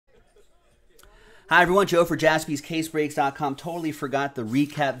Hi everyone, Joe for JaspysCaseBreaks.com. Totally forgot the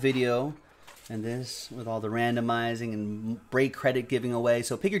recap video and this with all the randomizing and break credit giving away.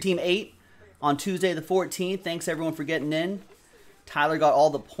 So pick your team 8 on Tuesday the 14th. Thanks everyone for getting in. Tyler got all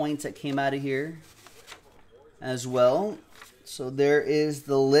the points that came out of here as well. So there is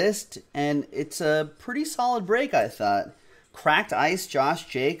the list, and it's a pretty solid break, I thought. Cracked Ice, Josh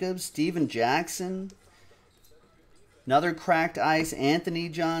Jacobs, Steven Jackson. Another Cracked Ice, Anthony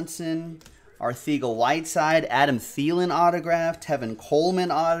Johnson. Arcega-Whiteside, Adam Thielen autograph, Tevin Coleman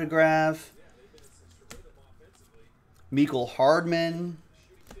autograph, Mecole Hardman.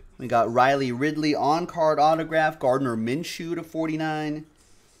 We got Riley Ridley on-card autograph, Gardner Minshew to 49,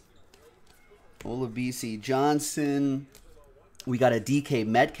 Olabisi Johnson. We got a DK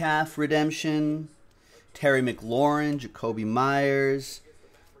Metcalf redemption, Terry McLaurin, Jacoby Myers.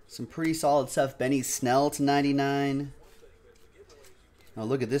 Some pretty solid stuff. Benny Snell to 99. Oh,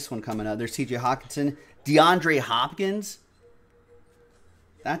 look at this one coming out. There's TJ Hawkinson. DeAndre Hopkins.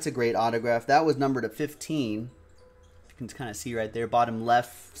 That's a great autograph. That was numbered to 15. You can kind of see right there. Bottom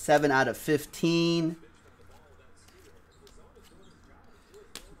left. 7 out of 15.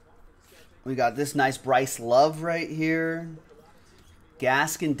 We got this nice Bryce Love right here.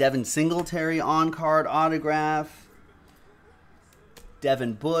 Gaskin, Devin Singletary on-card autograph.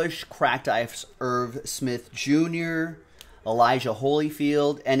 Devin Bush. Cracked Ice Irv Smith Jr., Elijah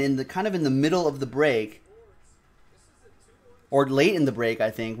Holyfield, and in the kind of in the middle of the break, or late in the break,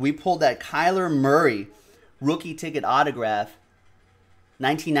 I think, we pulled that Kyler Murray rookie ticket autograph,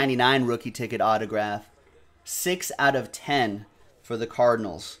 1999 rookie ticket autograph, 6 out of 10 for the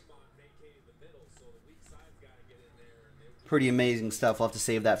Cardinals. Pretty amazing stuff. We'll have to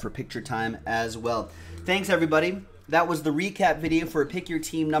save that for picture time as well. Thanks, everybody. That was the recap video for Pick Your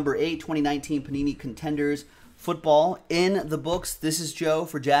Team number 8, 2019 Panini Contenders football in the books. This is Joe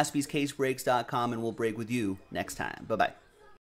for JaspysCaseBreaks.com, and we'll break with you next time. Bye-bye.